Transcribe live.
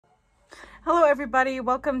Hello everybody,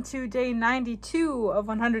 welcome to day 92 of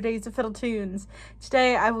 100 Days of Fiddle Tunes.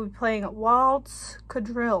 Today I will be playing Waltz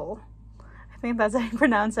Quadrille. I think that's how you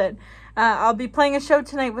pronounce it. I'll be playing a show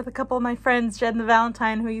tonight with a couple of my friends, Jed and the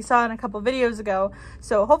Valentine, who you saw in a couple of videos ago.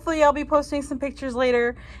 So hopefully I'll be posting some pictures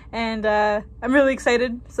later, and I'm really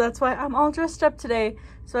excited. So that's why I'm all dressed up today.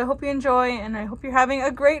 So I hope you enjoy, and I hope you're having a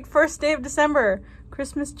great first day of December.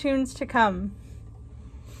 Christmas tunes to come.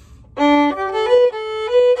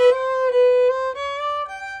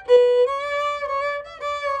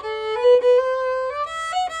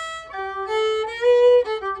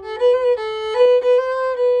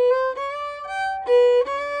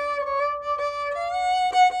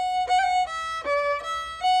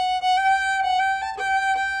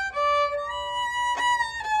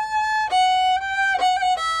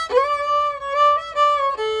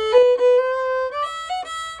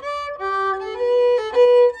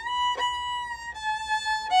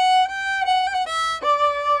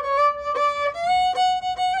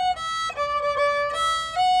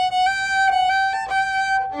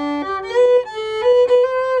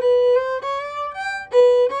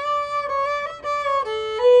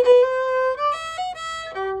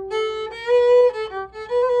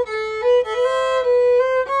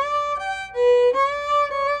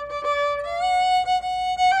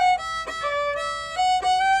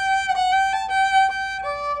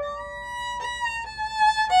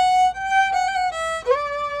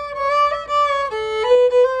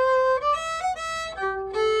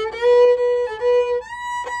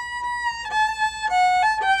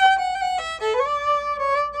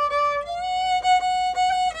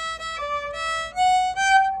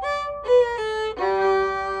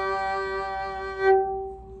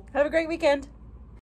 Have a great weekend.